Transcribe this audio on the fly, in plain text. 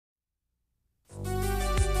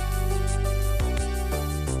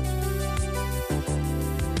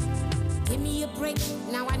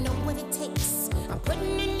break. Now I know what it takes. I'm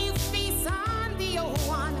putting a new face on the old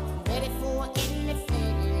one. Ready for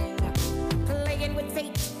anything. Playing with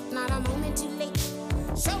fate, not a moment too late.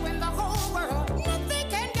 Showing the whole world nothing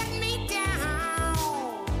can get me down.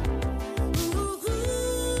 Ooh,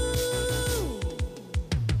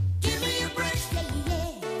 give me a break, yeah,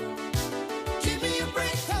 yeah. Give me a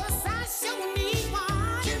break, 'cause I sure need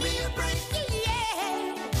one. Give me a break,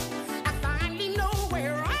 yeah. I finally know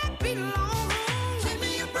where I belong. Give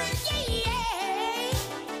me a break, yeah.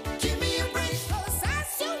 Give me a break, 'cause I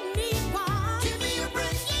sure need one. Give me a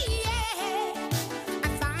break, yeah. I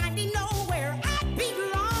finally know where I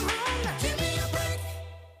belong. Give me a break.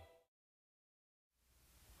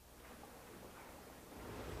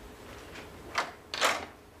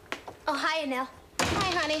 Oh, hiya, Nell. Hi,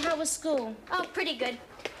 honey. How was school? Oh, pretty good.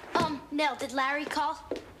 Nell, did Larry call?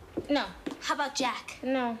 No. How about Jack?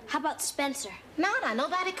 No. How about Spencer? Nada.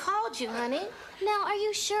 Nobody called you, honey. Nell, are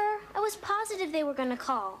you sure? I was positive they were gonna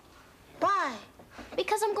call. Why?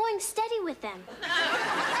 Because I'm going steady with them.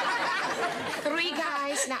 3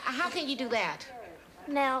 guys? Now, how can you do that?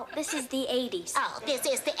 Nell, this is the 80s. Oh, this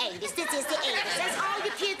is the 80s. This is the 80s. That's all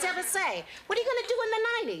you kids ever say. What are you going to do in the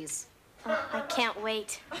 90s? Oh, I can't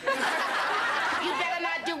wait. You better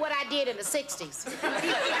not do what I did in the 60s.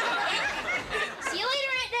 See you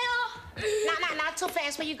later, Aunt Nell. Not so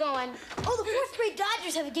fast. Where you going? Oh, the 4th grade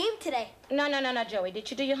Dodgers have a game today. No, Joey. Did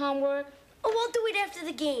you do your homework? Oh, I'll do it after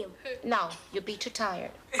the game. No, you'll be too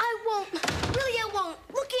tired. I won't. Really, I won't.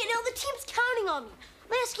 Look, Aunt Nell, the team's counting on me.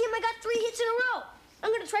 Last game, I got 3 hits in a row.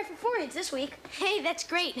 I'm going to try for 4 hits this week. Hey, that's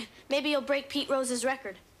great. Maybe you'll break Pete Rose's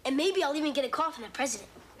record. And maybe I'll even get a call from the president.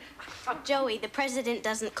 Joey, the president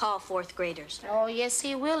doesn't call 4th graders. Oh, yes,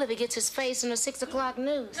 he will if he gets his face in the 6 o'clock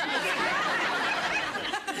news. Now,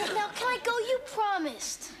 can I go? You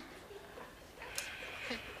promised.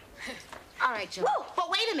 All right, Joey. Whoa. But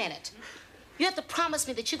wait a minute. You have to promise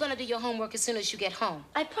me that you're going to do your homework as soon as you get home.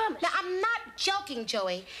 I promise. Now, I'm not joking,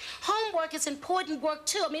 Joey. Homework is important work,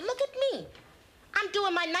 too. I mean, look at me. I'm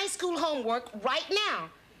doing my night school homework right now.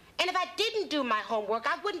 And if I didn't do my homework,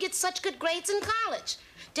 I wouldn't get such good grades in college.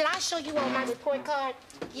 Did I show you all my report card?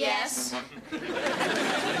 Yes.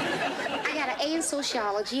 I got an A in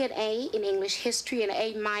sociology, an A in English history, and an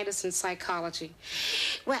A minus in psychology.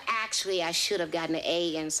 Well, actually, I should have gotten an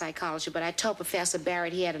A in psychology, but I told Professor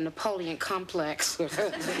Barrett he had a Napoleon complex.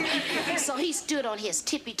 So he stood on his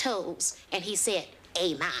tippy toes, and he said,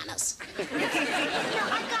 A minus. No,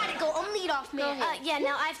 I gotta go. I'm lead off man. Yeah,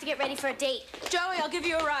 now I have to get ready for a date. Joey, I'll give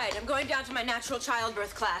you a ride. I'm going down to my natural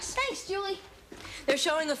childbirth class. Thanks, Julie. They're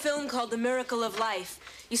showing a film called The Miracle of Life.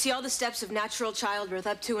 You see all the steps of natural childbirth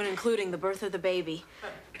up to and including the birth of the baby.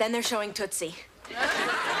 Then they're showing Tootsie.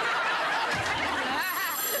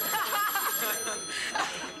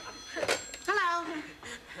 Hello.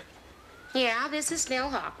 Yeah, this is Nell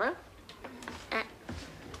Harper.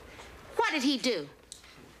 What did he do?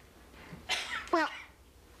 Well,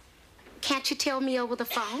 can't you tell me over the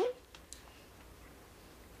phone?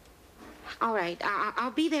 All right, I'll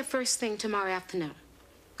be there first thing tomorrow afternoon.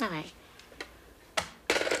 All right.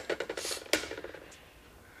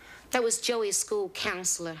 That was Joey's school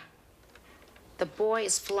counselor. The boy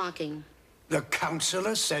is flunking. The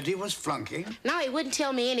counselor said he was flunking? No, he wouldn't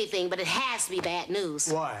tell me anything, but it has to be bad news.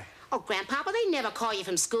 Why? Oh, Grandpapa, they never call you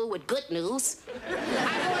from school with good news. I'm going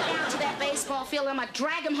down to that baseball field, and I'm gonna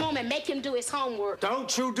drag him home and make him do his homework.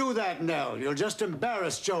 Don't you do that, Nell. You'll just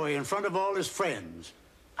embarrass Joey in front of all his friends.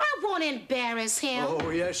 I won't embarrass him. Oh,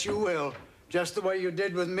 yes, you will. Just the way you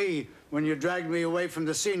did with me when you dragged me away from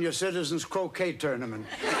the senior citizens croquet tournament.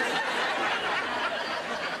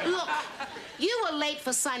 Look, you were late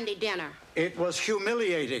for Sunday dinner. It was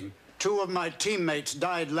humiliating. 2 of my teammates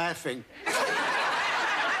died laughing.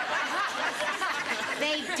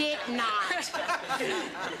 They did not.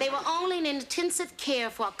 They were only in intensive care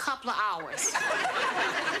for a couple of hours.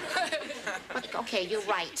 But, okay, you're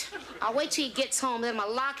right. I'll wait till he gets home, then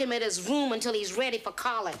I'll lock him in his room until he's ready for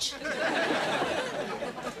college.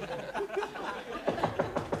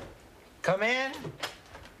 Come in.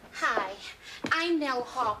 Hi, I'm Nell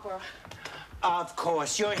Harper. Of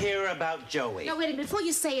course, you're here about Joey. No, wait a minute. Before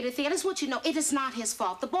you say anything, I just want you to know it is not his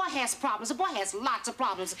fault. The boy has problems. The boy has lots of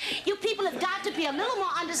problems. You people have got to be a little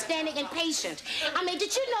more understanding and patient. I mean,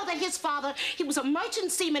 did you know that his father, he was a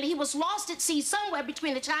merchant seaman. He was lost at sea somewhere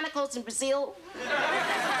between the China coast and Brazil.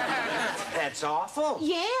 That's awful.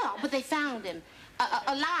 Yeah, but they found him.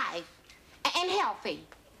 Alive. And healthy.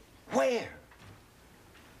 Where?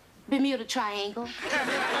 Bermuda Triangle.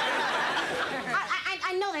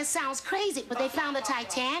 I know that sounds crazy, but they found the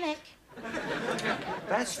Titanic.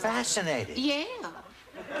 That's fascinating. Yeah.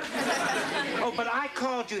 Oh, but I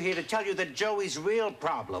called you here to tell you that Joey's real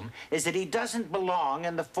problem is that he doesn't belong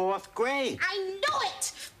in the 4th grade. I knew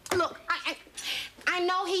it! Look, I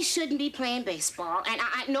know he shouldn't be playing baseball, and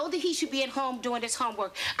I know that he should be at home doing his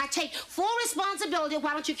homework. I take full responsibility.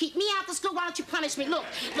 Why don't you keep me out of school? Why don't you punish me? Look,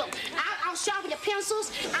 I'll sharpen your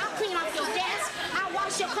pencils. I'll clean up your desk. I'll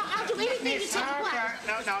wash your car. I'll do anything you tell me.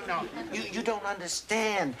 What? No. You don't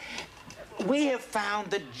understand. We have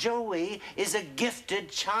found that Joey is a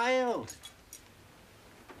gifted child.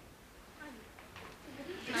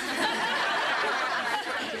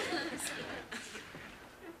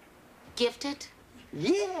 Gifted?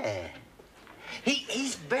 Yeah.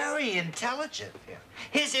 He's very intelligent.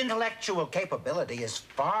 His intellectual capability is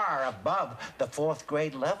far above the 4th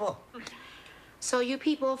grade level. So you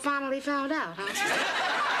people finally found out, huh?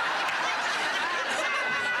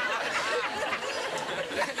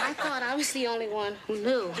 I thought I was the only one who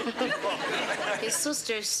knew. His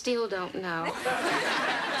sisters still don't know.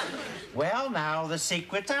 Well, now the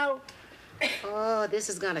secret's out. Oh, this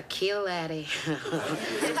is gonna kill Addie.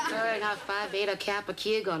 Her and her Phi Beta Kappa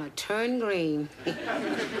kid gonna turn green.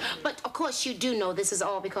 But of course you do know this is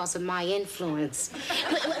all because of my influence.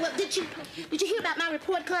 Well, did you hear about my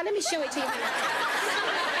report card? Let me show it to you.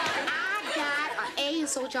 I got an A in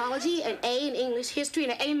sociology, an A in English history,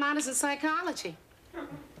 and an A- in psychology.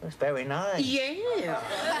 That's very nice. Yeah.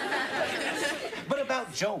 But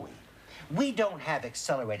about Joey, we don't have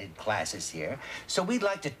accelerated classes here, so we'd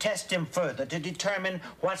like to test him further to determine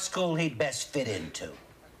what school he'd best fit into.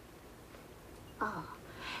 Oh.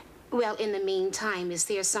 Well, in the meantime, is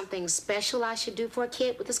there something special I should do for a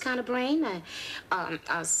kid with this kind of brain?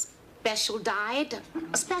 A special diet?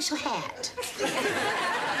 A special hat?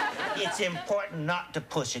 It's important not to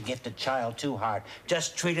push a gifted child too hard.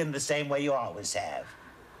 Just treat him the same way you always have.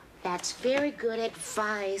 That's very good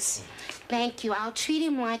advice. Thank you. I'll treat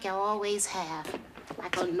him like I always have.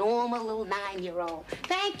 Like a normal little 9-year-old.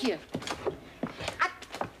 Thank you.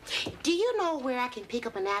 Do you know where I can pick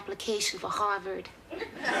up an application for Harvard?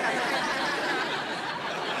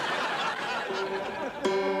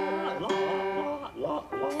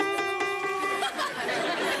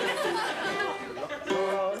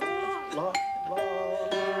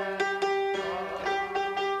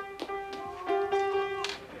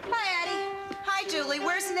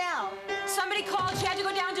 Where's Nell? Somebody called. She had to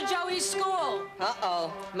go down to Joey's school.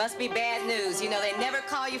 Uh-oh. Must be bad news. You know, they never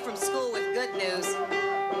call you from school with good news.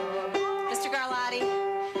 Mr. Garlotti.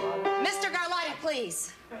 Mr. Garlotti,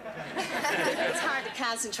 please. It's hard to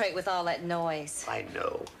concentrate with all that noise. I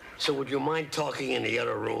know. So would you mind talking in the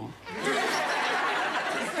other room?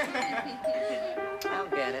 I'll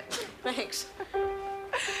get it. Thanks.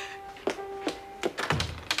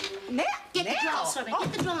 Nell! Get the drums for me.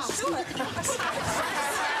 Get the drums. Sure. Get the drums.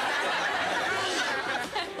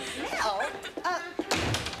 Nell,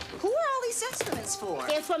 who are all these instruments for?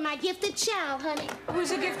 They're for my gifted child, honey.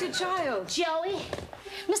 Who's a gifted child? Joey.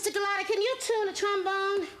 Mr. Galati, can you tune a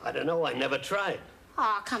trombone? I don't know. I never tried.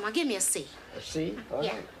 Oh, come on. Give me a C. A C? All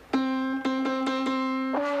Yeah. right.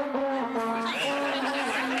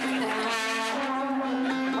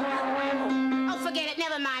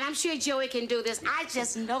 I'm sure Joey can do this. I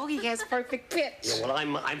just know he has perfect pitch. Yeah, well,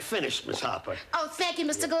 I'm finished, Miss Harper. Oh, thank you,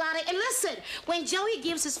 Mr. Galati. And listen, when Joey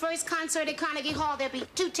gives his first concert at Carnegie Hall, there'll be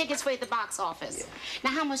 2 tickets for you at the box office. Yeah.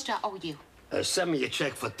 Now, how much do I owe you? Send me a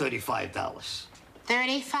check for $35.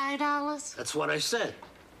 $35? That's what I said.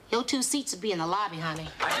 Your 2 seats will be in the lobby, honey.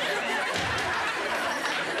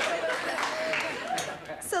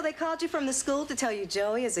 So they called you from the school to tell you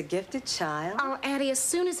Joey is a gifted child? Oh, Addie, as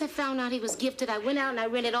soon as I found out he was gifted, I went out and I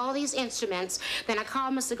rented all these instruments. Then I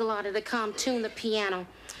called Mr. Galati to come tune the piano.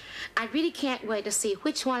 I really can't wait to see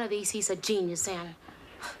which one of these he's a genius in.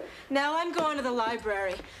 Now I'm going to the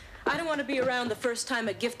library. I don't want to be around the first time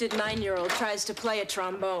a gifted 9-year-old tries to play a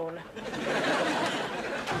trombone.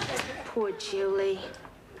 Poor Julie.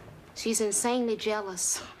 She's insanely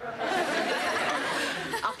jealous.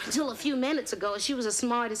 Up until a few minutes ago, she was the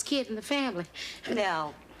smartest kid in the family.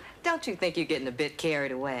 Nell, don't you think you're getting a bit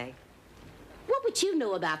carried away? What would you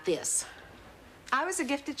know about this? I was a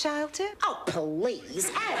gifted child, too. Oh,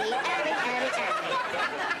 please. Addie.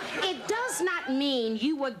 It does not mean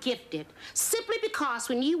you were gifted simply because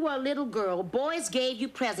when you were a little girl, boys gave you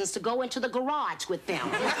presents to go into the garage with them.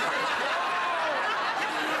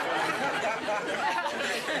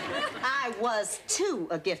 I was, too,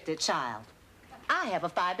 a gifted child. I have a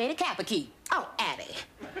Phi Beta Kappa key. Oh, Addie,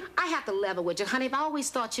 I have to level with you, honey. I've always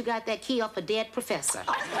thought you got that key off a dead professor.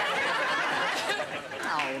 Oh,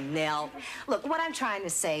 Nell. Look, what I'm trying to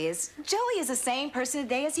say is Joey is the same person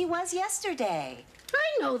today as he was yesterday.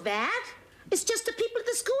 I know that. It's just the people at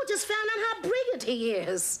the school just found out how brilliant he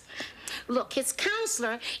is. Look, his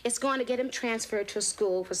counselor is going to get him transferred to a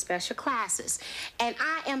school for special classes. And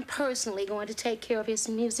I am personally going to take care of his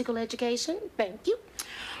musical education. Thank you.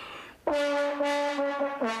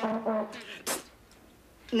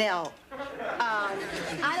 Nell,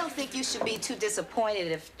 I don't think you should be too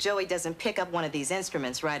disappointed if Joey doesn't pick up one of these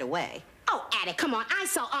instruments right away. Oh, Addie, come on. I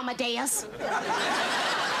saw Amadeus.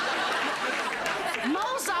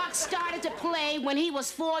 Mozart started to play when he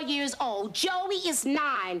was 4 years old. Joey is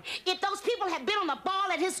 9. If those people had been on the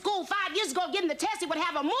ball at his school 5 years ago getting the test, he would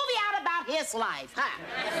have a movie out about his life. Huh?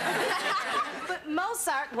 But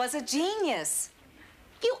Mozart was a genius.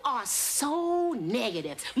 You are so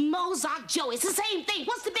negative. Mozart, Joey, it's the same thing.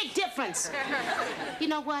 What's the big difference? You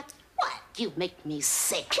know what? What? You make me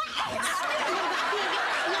sick.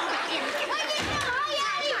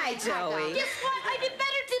 Hi, Joey. Guess what? I did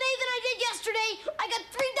better today than I did yesterday. I got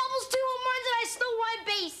 3 doubles, 2 home runs, and I stole my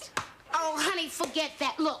base. Oh, honey, forget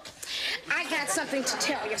that. Look, I got something to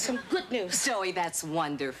tell you, some good news. Joey, that's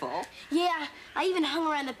wonderful. Yeah, I even hung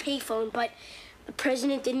around the payphone, but the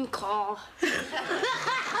president didn't call.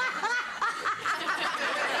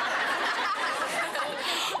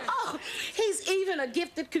 Oh, he's even a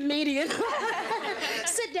gifted comedian.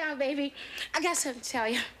 Sit down, baby. I got something to tell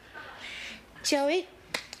you. Joey,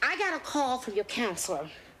 I got a call from your counselor.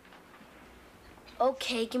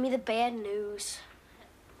 Okay, give me the bad news.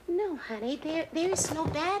 No, honey, there is no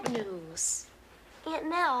bad news. Aunt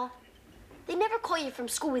Nell, they never call you from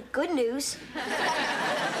school with good news.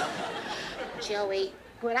 Joey,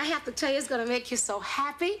 what I have to tell you is going to make you so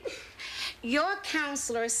happy. Your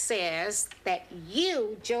counselor says that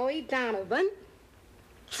you, Joey Donovan,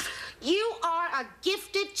 you are a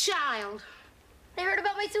gifted child. They heard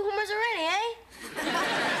about my 2 home runs already, eh?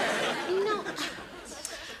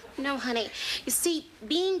 No, honey. You see,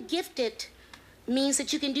 being gifted means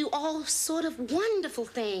that you can do all sort of wonderful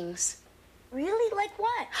things. Really? Like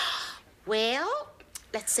what? Well,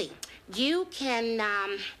 let's see. You can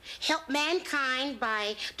help mankind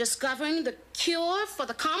by discovering the cure for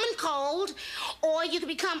the common cold, or you can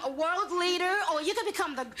become a world leader, or you can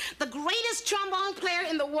become the greatest trombone player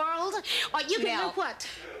in the world, or you can do what?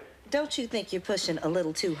 Don't you think you're pushing a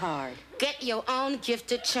little too hard? Get your own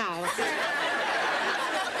gifted child.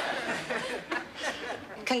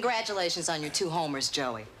 Congratulations on your 2 homers,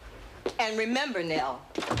 Joey. And remember, Nell,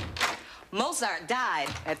 Mozart died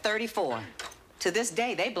at 34. To this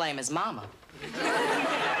day, they blame his mama.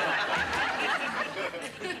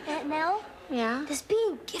 Aunt Nell? Yeah? Does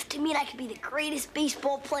being gifted mean I could be the greatest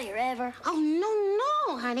baseball player ever? Oh,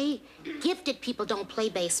 no, honey. Gifted people don't play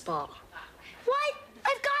baseball. What?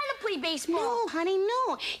 I've got to play baseball. No, honey,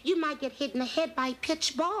 no. You might get hit in the head by a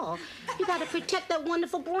pitch ball. You got to protect that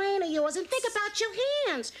wonderful brain of yours and think about your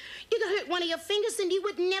hands. You could hurt one of your fingers and you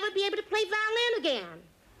would never be able to play violin again.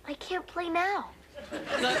 I can't play now.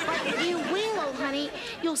 But you will, honey.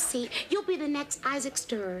 You'll see. You'll be the next Isaac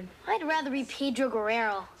Stern. I'd rather be Pedro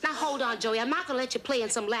Guerrero. Now, hold on, Joey. I'm not going to let you play in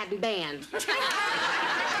some Latin band.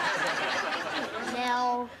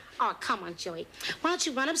 Nell. Oh, come on, Joey. Why don't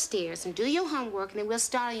you run upstairs and do your homework, and then we'll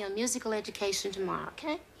start on your musical education tomorrow,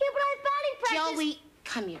 okay? Yeah, but I have batting practice. Joey,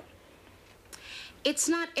 come here. It's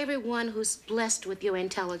not everyone who's blessed with your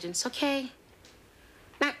intelligence, okay?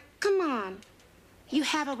 Now, come on. You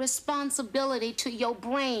have a responsibility to your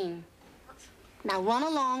brain. Now, run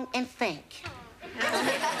along and think.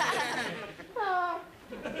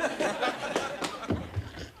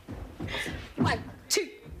 1, 2,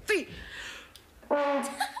 3.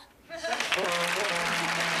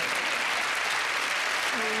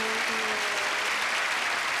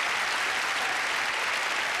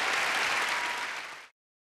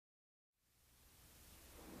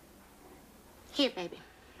 Here, baby.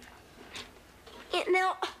 Aunt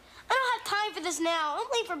Nell, I don't have time for this now. I'm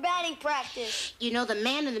late for batting practice. You know, the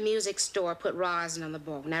man in the music store put rosin on the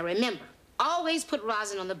bow. Now, remember, always put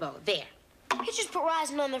rosin on the bow. There. Pitchers put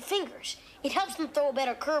rosin on their fingers. It helps them throw a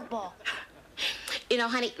better curveball. You know,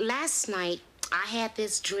 honey, last night I had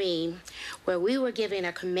this dream where we were giving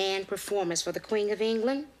a command performance for the Queen of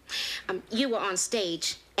England. You were on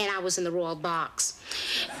stage, and I was in the royal box.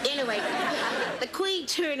 Anyway, the Queen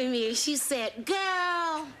turned to me and she said,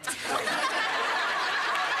 "Girl,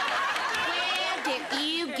 where did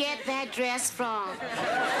you get that dress from?"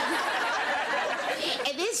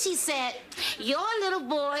 And then she said, "Your little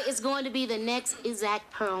boy is going to be the next Isaac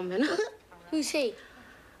Perlman." Who's he?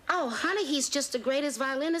 Oh, honey, he's just the greatest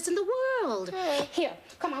violinist in the world. Hey. Here,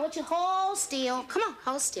 come on, I want you to hold still. Come on,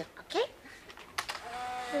 hold still, okay?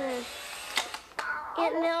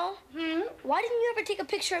 Aunt Nell, why didn't you ever take a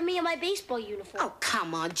picture of me in my baseball uniform? Oh,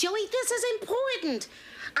 come on, Joey, this is important.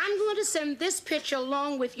 I'm going to send this picture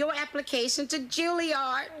along with your application to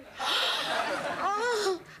Juilliard.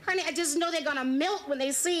 Oh, honey, I just know they're going to melt when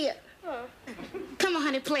they see it. Come on,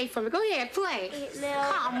 honey, play for me. Go ahead, play. Aunt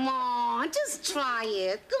Nell. Come on, just try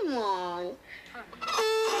it. Come on.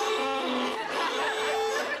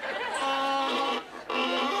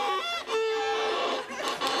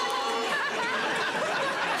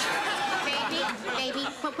 Baby,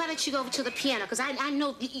 why don't you go over to the piano? Because I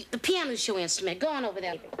know the piano's your instrument. Go on over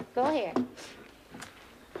there. Go ahead.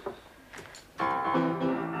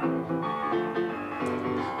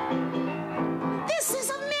 This is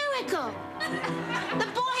a miracle. The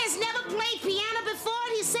boy has never played piano before,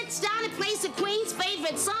 and he sits down and plays the Queen's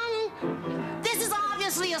favorite song. This is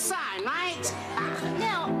obviously a sign, right?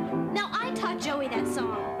 Now I taught Joey that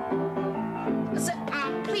song.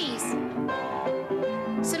 Please.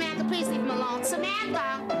 Samantha, please leave him alone.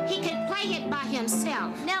 Samantha, he can play it by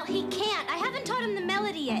himself. Now he can't. I haven't taught him the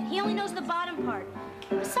melody yet. He only knows the bottom part.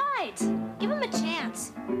 Besides, give him a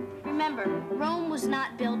chance. Remember, Rome was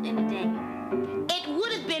not built in a day. It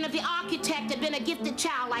would have been if the architect had been a gifted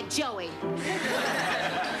child like Joey.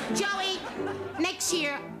 Joey, next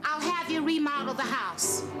year, I'll have you remodel the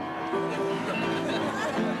house.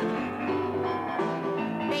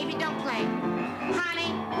 Baby, don't play.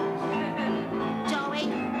 Honey,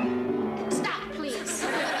 Joey, stop, please.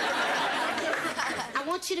 I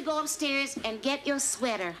want you to go upstairs and get your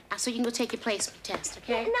sweater so you can go take your placement test,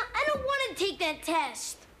 okay? No, I don't want to take that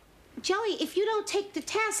test. Joey, if you don't take the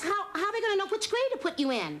test, how are they going to know which grade to put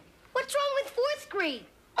you in? What's wrong with 4th grade?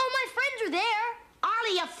 All my friends are there. All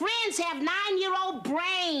of your friends have 9-year-old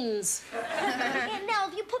brains. Aunt Nell,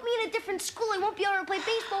 if you put me in a different school, I won't be able to play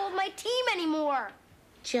baseball with my team anymore.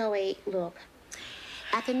 Joey, look.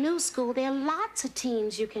 At the new school, there are lots of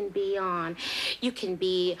teams you can be on. You can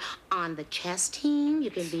be on the chess team.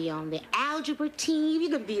 You can be on the algebra team. You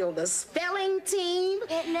can be on the spelling team.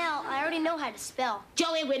 Aunt Nell, I already know how to spell.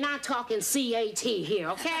 Joey, we're not talking CAT here,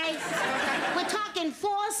 okay? We're talking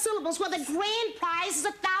 4 syllables where the grand prize is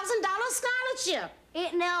a $1,000 scholarship.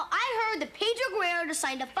 Aunt Nell, I heard that Pedro Guerrero just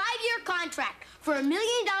signed a 5-year contract for $1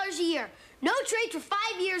 million a year. No trade for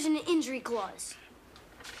 5 years and an injury clause.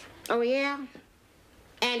 Oh, yeah?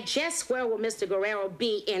 And just where will Mr. Guerrero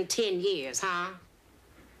be in 10 years, huh?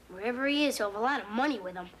 Wherever he is, he'll have a lot of money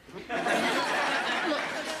with him. Look,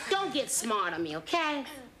 don't get smart on me, okay?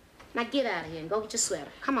 Now get out of here and go get your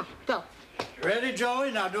sweater. Come on, go. Ready,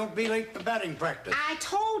 Joey? Now don't be late for batting practice. I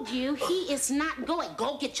told you he is not going.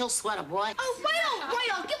 Go get your sweater, boy. Oh,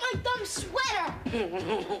 right on, get my dumb sweater.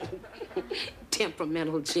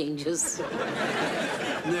 Temperamental genius.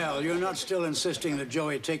 Nell, you're not still insisting that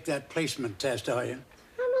Joey take that placement test, are you?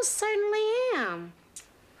 I most certainly am.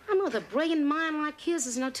 I know the brilliant mind like his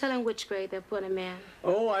is no telling which grade they'll put him in.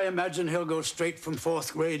 Oh, I imagine he'll go straight from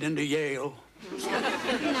 4th grade into Yale.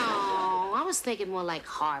 No, I was thinking more like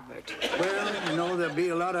Harvard. Well, you know, there'll be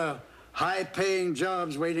a lot of high-paying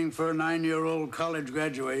jobs waiting for a 9-year-old college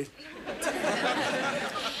graduate.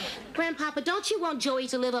 Grandpapa, don't you want Joey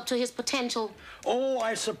to live up to his potential? Oh,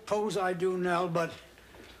 I suppose I do, Nell, but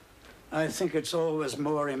I think it's always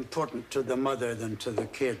more important to the mother than to the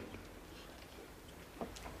kid.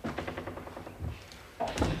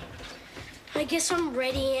 I guess I'm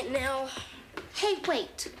ready, Aunt Nell. Hey,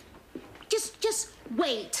 wait. Just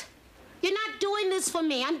wait. You're not doing this for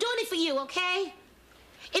me. I'm doing it for you, okay?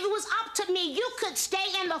 If it was up to me, you could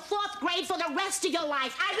stay in the 4th grade for the rest of your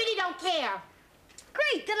life. I really don't care.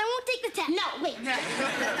 Great, then I won't take the test. No, wait.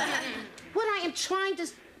 What I'm trying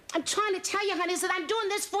to tell you, honey, is that I'm doing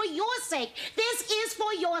this for your sake. This is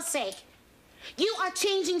for your sake. You are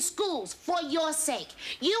changing schools for your sake.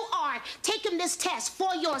 You are taking this test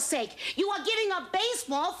for your sake. You are giving up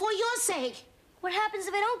baseball for your sake. What happens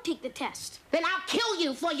if I don't take the test? Then I'll kill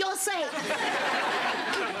you for your sake.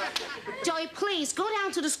 Joey, please, go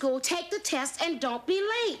down to the school, take the test, and don't be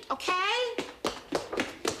late, okay?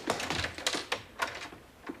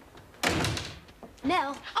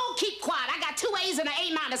 Nell. Oh, keep quiet. I got 2 A's and an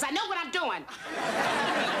A-. I know what I'm doing.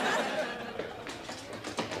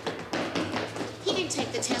 He didn't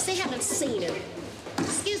take the test. They haven't seen him.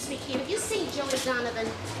 Excuse me, kid. Have you seen Joey Donovan?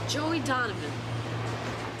 Joey Donovan?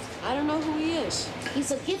 I don't know who he is.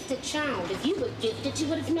 He's a gifted child. If you were gifted, you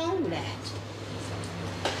would have known that.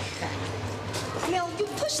 Nell, you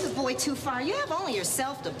pushed the boy too far. You have only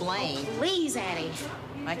yourself to blame. Please, Addie.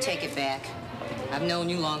 I take it back. I've known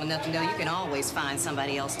you long enough to know you can always find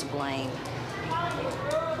somebody else to blame.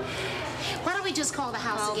 Why don't we just call the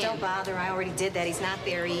house Oh, again? don't bother. I already did that. He's not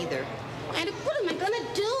there either. And what am I gonna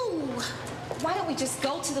do? why don't we just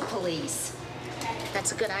go to the police?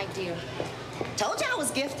 That's a good idea. Told you I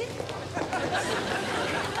was gifted.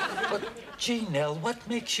 But, gee, Nell, what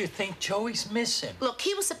makes you think Joey's missing? Look,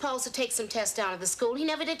 he was supposed to take some tests down at the school. He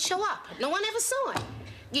never did show up. No one ever saw him.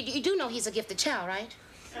 You do know he's a gifted child, right?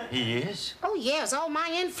 He is? Oh, yeah, it's all my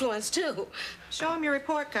influence, too. Show him your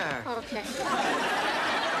report card. Okay.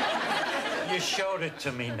 You showed it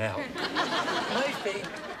to me, Nell. Murphy,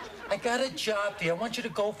 I got a job there. I want you to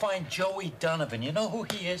go find Joey Donovan. You know who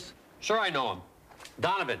he is? Sure, I know him.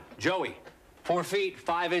 Donovan, Joey. 4 feet,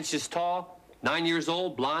 5 inches tall, 9 years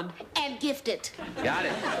old, blonde. And gifted. Got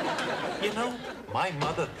it. You know, my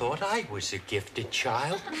mother thought I was a gifted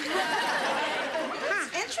child.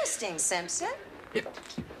 Interesting, Simpson.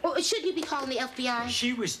 Well, shouldn't you be calling the FBI?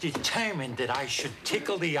 She was determined that I should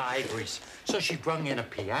tickle the ivories, so she brung in a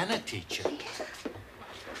piano teacher.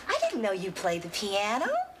 I didn't know you played the piano.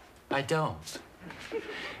 I don't.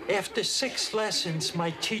 After 6 lessons,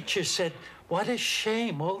 my teacher said, what a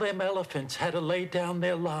shame all them elephants had to lay down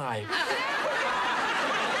their lives.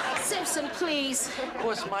 Simpson, please. Of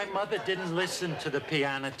course, my mother didn't listen to the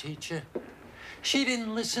piano teacher. She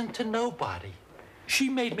didn't listen to nobody. She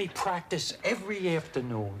made me practice every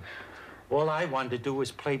afternoon. All I wanted to do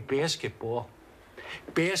was play basketball.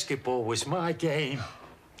 Basketball was my game.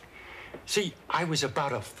 See, I was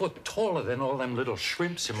about a foot taller than all them little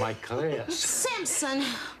shrimps in my class. Simpson.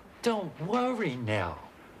 Don't worry, Nell.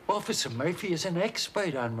 Officer Murphy is an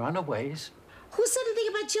expert on runaways. Who said anything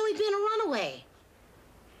about Joey being a runaway?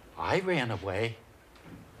 I ran away.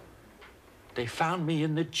 They found me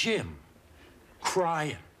in the gym,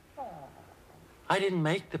 crying. I didn't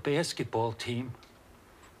make the basketball team.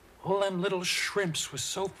 All them little shrimps were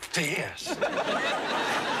so fast. I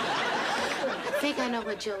think I know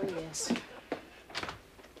where Joey is.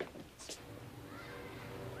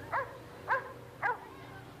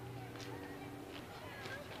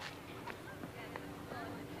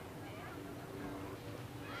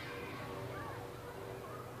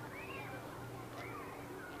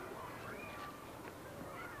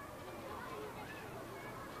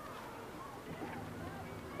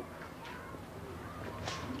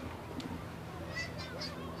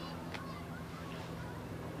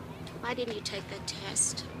 Why didn't you take that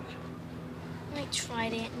test? I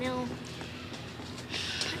tried, Aunt Nell.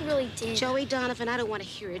 I really did. Joey Donovan, I don't want to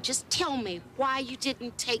hear it. Just tell me why you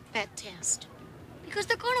didn't take that test. Because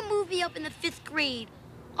they're going to move me up in the 5th grade.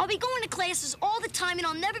 I'll be going to classes all the time, and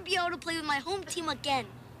I'll never be able to play with my home team again.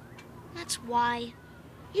 That's why.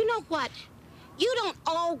 You know what? You don't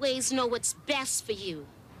always know what's best for you.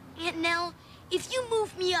 Aunt Nell, if you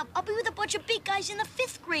move me up, I'll be with a bunch of big guys in the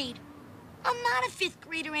 5th grade. I'm not a 5th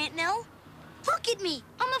grader, Aunt Nell. Look at me.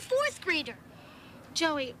 I'm a 4th grader.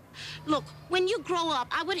 Joey, look, when you grow up,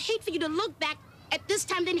 I would hate for you to look back at this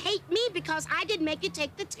time and hate me because I didn't make you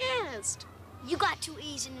take the test. You got 2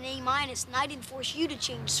 A's and an A-, and I didn't force you to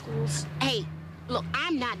change schools. Hey, look,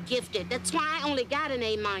 I'm not gifted. That's why I only got an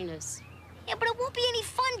A-. Yeah, but it won't be any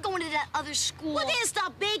fun going to that other school. Well, there's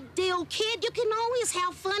the big deal, kid. You can always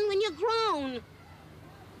have fun when you're grown.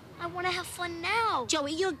 I want to have fun now.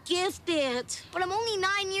 Joey, you're gifted. But I'm only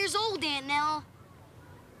 9 years old, Aunt Nell.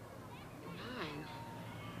 9?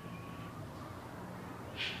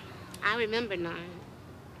 I remember 9.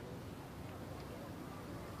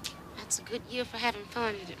 That's a good year for having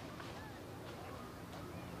fun.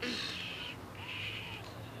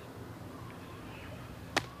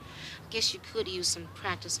 Guess you could use some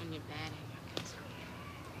practice on your batting.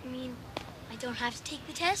 You mean I don't have to take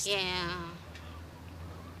the test? Yeah.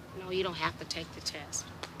 No, you don't have to take the test.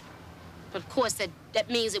 But of course, that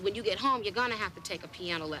means that when you get home, you're gonna have to take a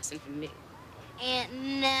piano lesson from me. Aunt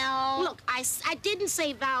Nell. Look, I didn't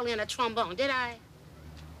say violin or trombone, did I?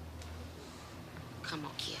 Come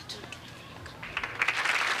on, kid.